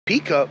Pee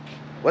cup?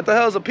 What the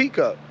hell is a pee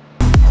cup?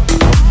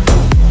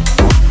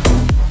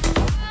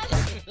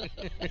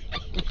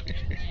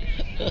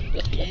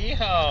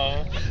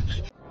 Hijo.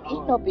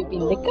 Ain't no pee in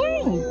the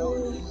kind.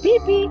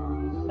 Pee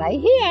right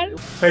here.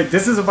 Hey,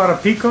 this is about a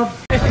pee cup?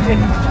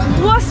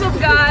 What's up,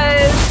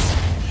 guys?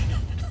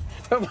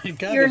 Oh my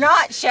God. You're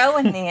not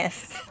showing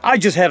this. I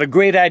just had a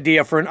great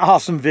idea for an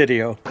awesome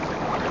video.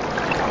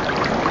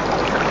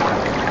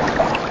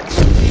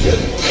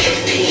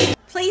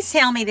 Please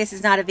tell me this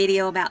is not a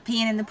video about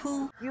peeing in the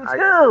pool. You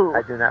do.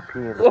 I do not pee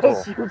in the pool.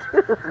 Yes, you do.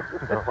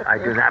 No, I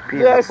do not pee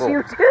Yes, in the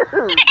you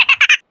pool. do.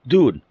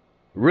 Dude,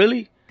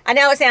 really? I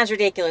know it sounds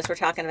ridiculous. We're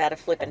talking about a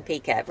flipping pee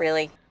cup,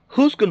 really.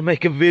 Who's gonna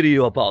make a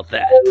video about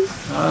that?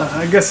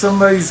 I guess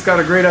somebody's got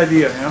a great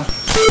idea, you know?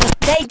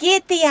 They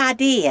get the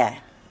idea.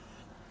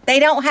 They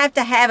don't have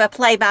to have a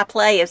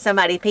play-by-play of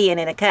somebody peeing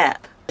in a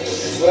cup.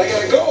 But I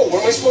gotta go.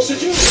 What am I supposed to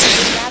do?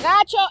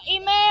 Agacho y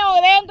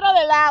meo dentro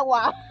del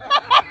agua.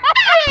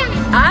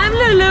 I'm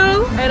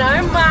Lulu. And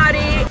I'm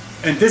Mari.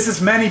 And this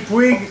is Manny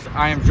Puig.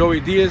 I am Joey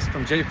Diaz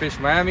from J-Fish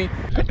Miami.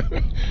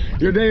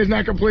 Your day is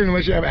not complete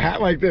unless you have a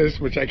hat like this,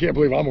 which I can't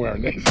believe I'm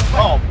wearing this.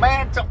 Oh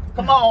man,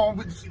 come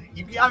on.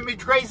 You got me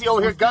crazy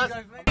over here, Gus.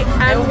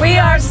 And we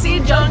are Sea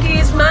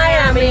Junkies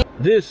Miami.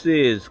 This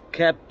is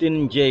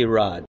Captain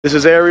J-Rod. This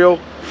is Ariel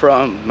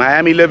from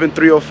Miami Living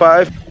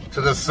 305.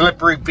 To the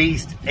Slippery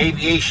Beast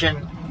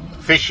Aviation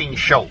Fishing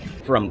Show.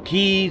 From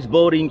Keys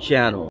Boating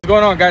Channel. What's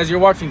going on, guys? You're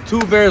watching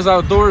Two Bears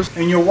Outdoors.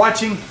 And you're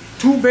watching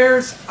Two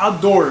Bears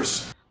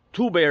Outdoors.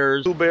 Two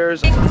bears. Two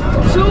bears. Two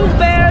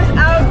Bears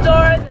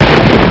Outdoors.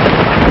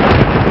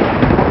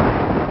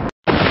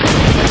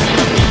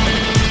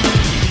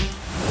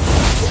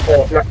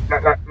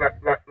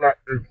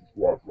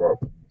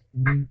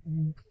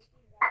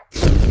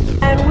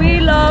 And we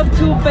love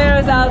Two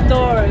Bears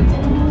Outdoors.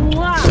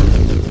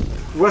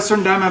 Mwah.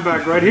 Western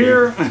Diamondback right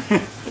here.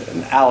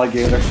 An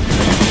alligator.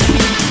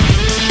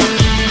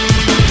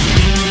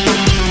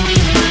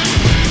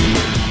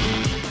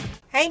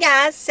 Hey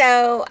guys,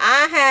 so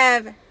I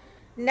have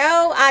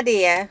no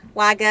idea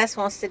why Gus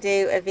wants to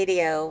do a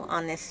video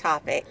on this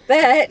topic,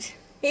 but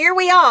here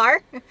we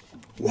are.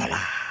 Voila.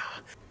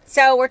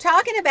 So we're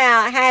talking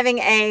about having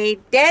a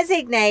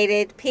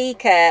designated pee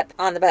cup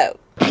on the boat.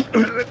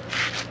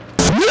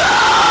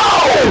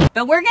 No!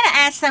 But we're going to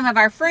ask some of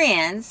our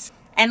friends,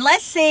 and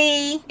let's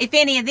see if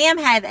any of them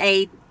have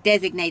a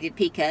designated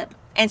pee cup,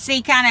 and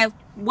see kind of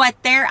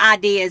what their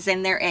ideas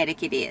and their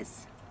etiquette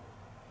is.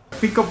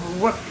 Pee cup,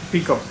 what?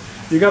 Pee cup.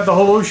 You got the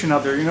whole ocean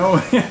out there, you know?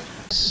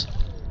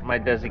 My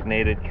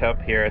designated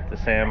cup here at the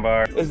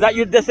Sandbar. Is that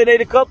your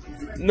designated cup?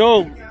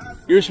 No,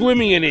 you're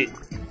swimming in it.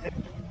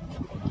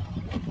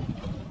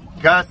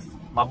 Gus,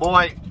 my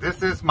boy,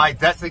 this is my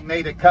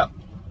designated cup.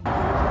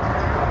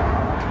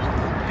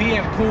 Pee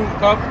and pool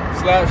cup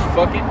slash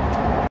bucket.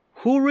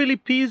 Who really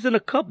pees in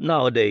a cup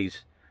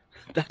nowadays?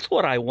 That's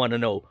what I want to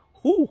know.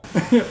 Who?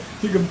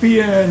 You can pee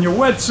in your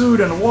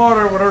wetsuit and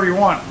water, whatever you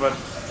want, but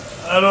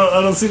I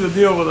don't see the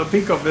deal with a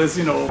pee cup is,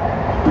 you know.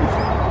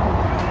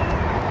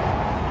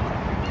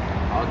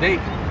 All day.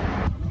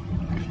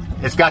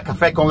 It's got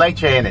café con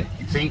leche in it.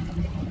 See?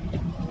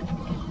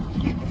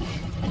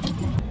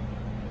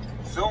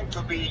 Soon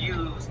to be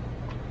used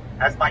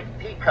as my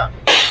pee cup.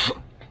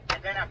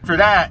 And then after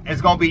that,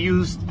 it's going to be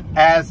used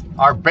as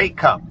our bait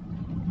cup.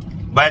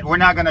 But we're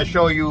not going to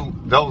show you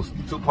those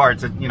two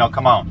parts. You know,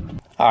 come on.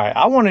 All right,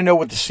 I want to know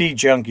what the Sea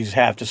Junkies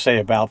have to say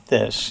about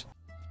this.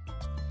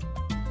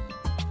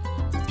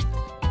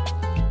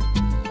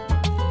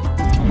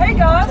 Hey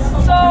guys,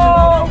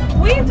 so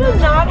we do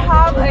not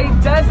have a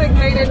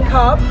designated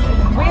cup.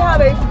 We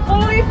have a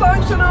fully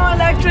functional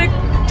electric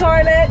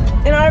toilet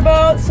in our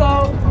boat,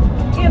 so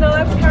you know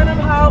that's kind of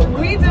how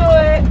we do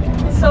it.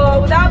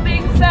 So with that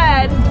being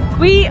said,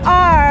 we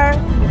are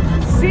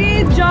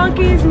Sea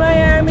Junkies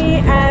Miami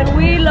and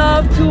we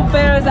love Two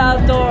Bears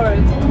Outdoors.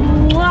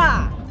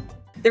 Mwah!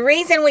 The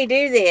reason we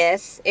do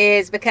this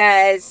is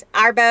because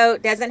our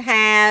boat doesn't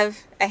have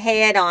a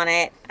head on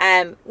it.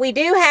 We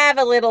do have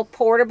a little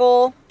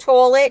portable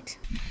toilet.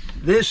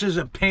 This is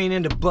a pain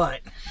in the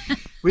butt.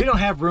 We don't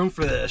have room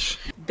for this.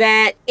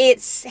 But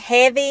it's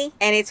heavy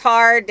and it's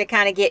hard to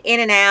kind of get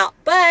in and out.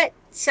 But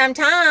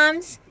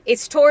sometimes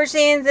it's towards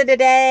the end of the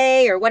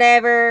day or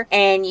whatever,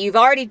 and you've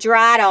already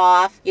dried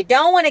off. You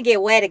don't want to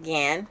get wet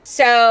again,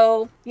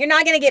 so you're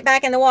not going to get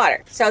back in the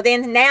water. So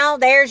then now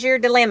there's your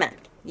dilemma.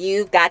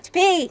 You've got to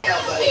pee.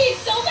 Pee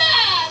so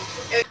bad.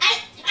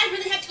 I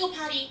really have to go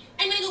potty.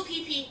 I'm gonna go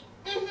pee pee.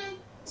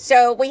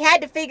 So we had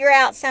to figure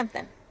out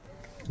something.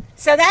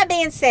 So that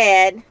being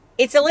said,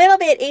 it's a little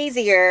bit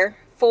easier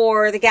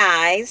for the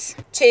guys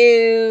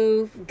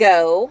to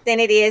go than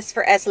it is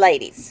for us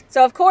ladies.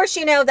 So of course,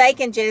 you know, they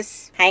can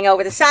just hang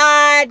over the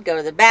side, go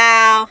to the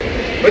bow.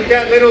 Put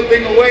that little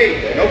thing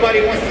away.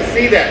 Nobody wants to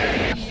see that.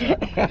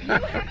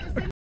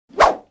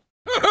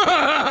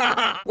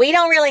 We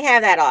don't really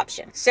have that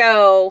option.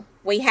 So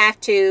we have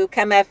to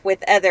come up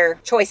with other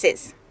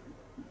choices.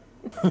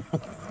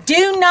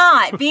 Do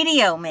not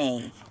video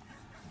me.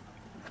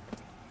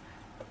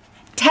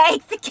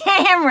 take the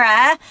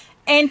camera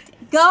and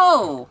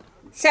go.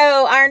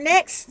 So our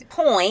next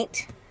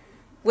point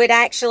would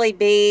actually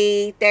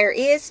be there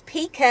is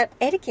pee cup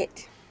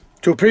etiquette.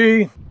 To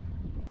pee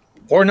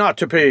or not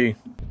to pee?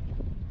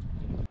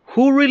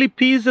 Who really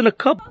pees in a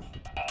cup?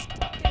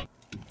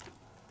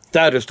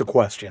 That is the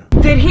question.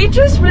 Did he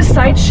just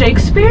recite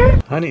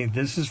Shakespeare? Honey,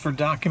 this is for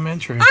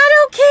documentary. I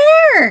don't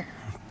care.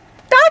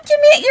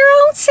 Document your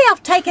own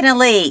self taking a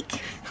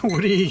leak.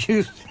 What are you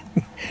using?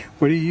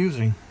 What are you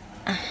using?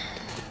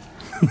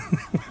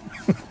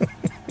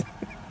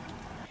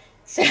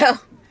 So,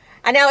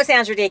 I know it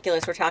sounds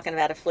ridiculous. We're talking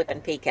about a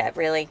flipping pee cup,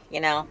 really, you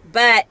know.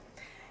 But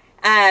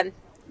a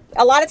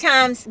lot of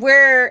times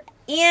we're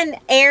in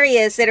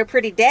areas that are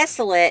pretty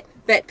desolate,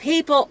 but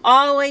people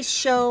always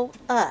show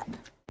up.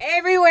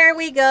 Everywhere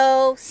we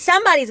go,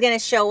 somebody's going to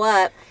show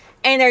up,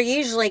 and they're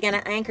usually going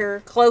to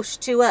anchor close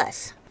to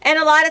us. And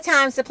a lot of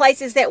times the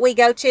places that we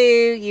go to,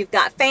 you've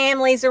got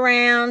families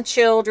around,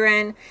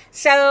 children.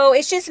 So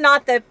it's just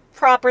not the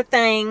proper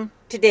thing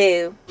to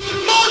do.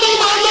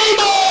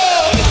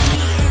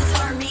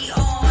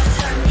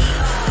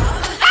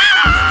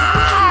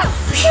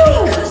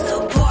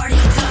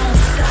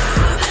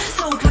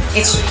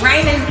 It's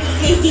raining.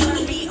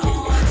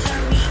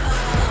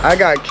 I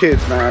got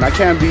kids, man. I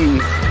can't be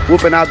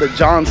whooping out the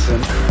Johnson.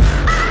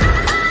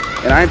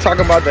 And I ain't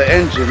talking about the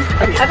engine.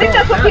 I think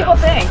that's what people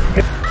think.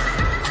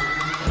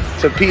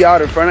 To pee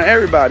out in front of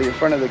everybody, in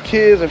front of the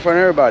kids, in front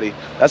of everybody.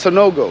 That's a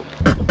no-go.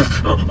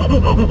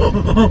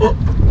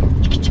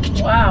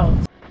 Wow.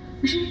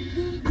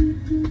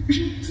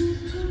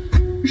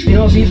 You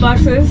know what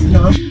beatbox is?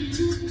 No.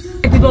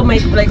 People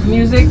make like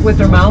music with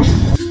their mouth.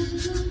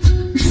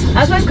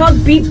 That's why it's called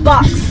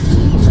beatbox.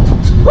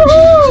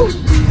 Woohoo!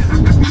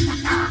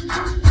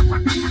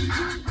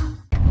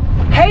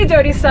 Hey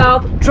Dirty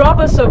South, drop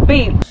us a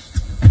beat.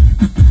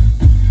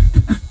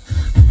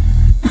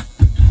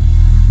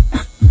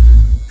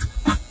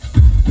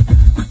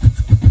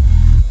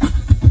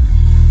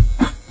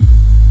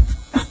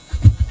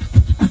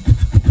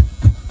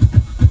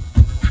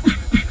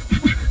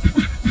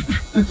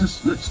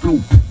 Let's go.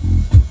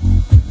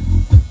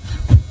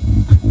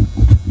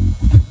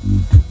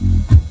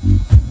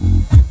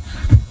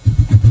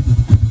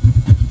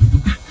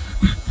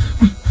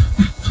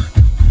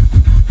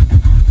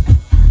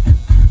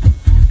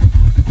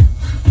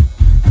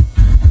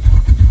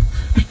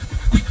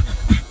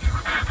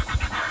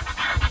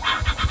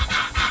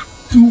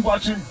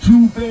 Watching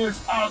Two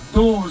Bears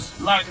Outdoors.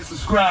 Like and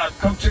subscribe.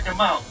 Come check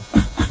them out.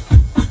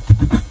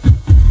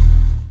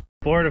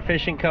 Florida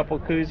fishing couple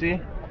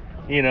koozie.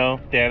 You know,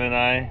 Dan and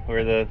I,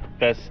 we're the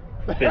best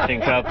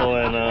fishing couple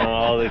in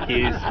all the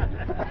Keys.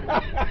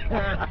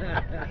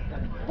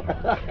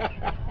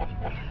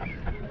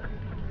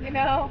 You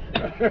know,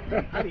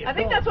 I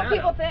think that's what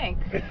people think.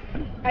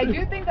 I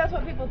do think that's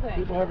what people think.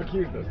 People have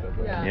accused us of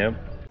that. Yeah. Yep.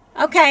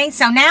 Okay,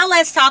 so now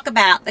let's talk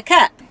about the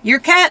cup. Your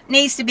cup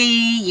needs to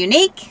be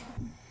unique.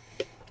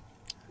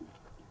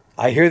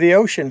 I hear the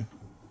ocean.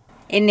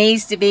 It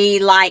needs to be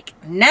like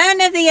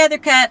none of the other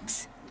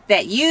cups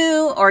that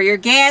you or your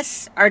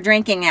guests are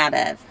drinking out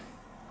of.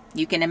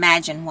 You can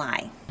imagine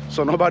why.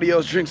 So nobody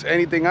else drinks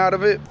anything out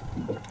of it?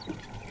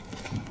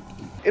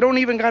 It don't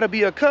even gotta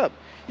be a cup.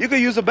 You could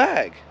use a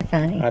bag.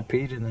 I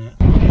peed in that.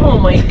 Oh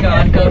my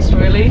God, Gus,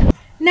 really?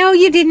 No,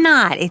 you did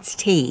not. It's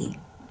tea.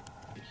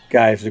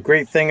 Guys, the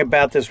great thing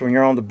about this when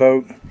you're on the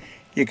boat,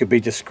 you could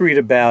be discreet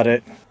about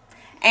it.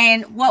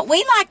 And what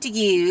we like to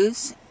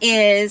use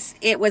is,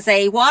 it was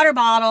a water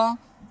bottle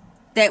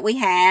that we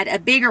had, a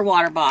bigger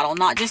water bottle,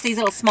 not just these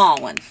little small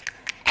ones.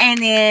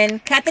 And then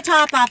cut the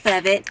top off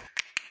of it.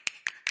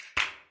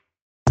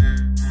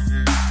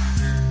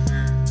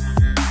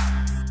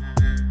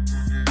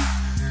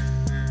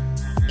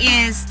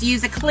 Is to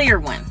use a clear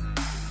one.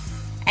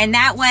 And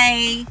that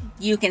way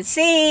you can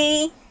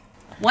see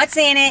what's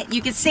in it.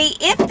 You can see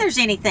if there's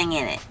anything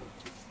in it.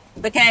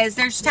 Because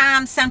there's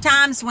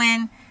sometimes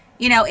when,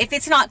 you know, if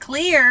it's not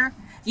clear,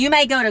 you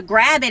may go to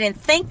grab it and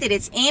think that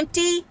it's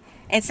empty.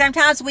 And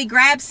sometimes we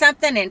grab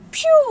something and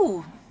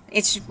pew,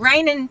 it's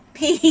raining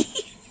pee.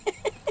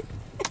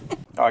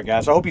 All right,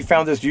 guys, I hope you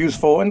found this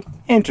useful and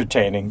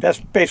entertaining. That's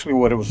basically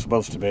what it was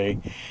supposed to be.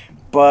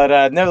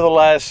 But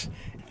nevertheless,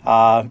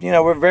 you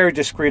know, we're very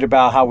discreet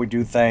about how we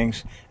do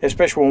things,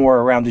 especially when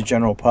we're around the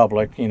general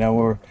public. You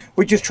know,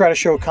 we just try to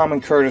show common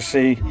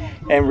courtesy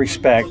and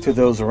respect to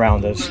those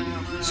around us.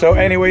 So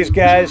anyways,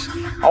 guys,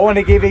 I want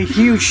to give a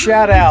huge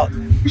shout out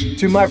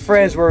to my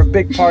friends who are a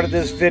big part of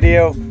this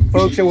video.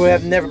 Folks that would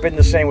have never been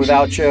the same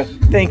without you.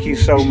 Thank you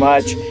so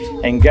much.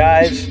 And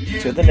guys,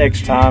 till the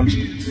next time,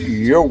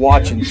 you're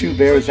watching Two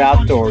Bears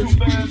Outdoors.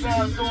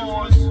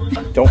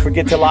 Don't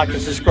forget to like and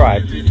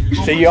subscribe.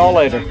 See y'all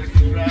later.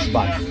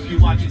 Bye.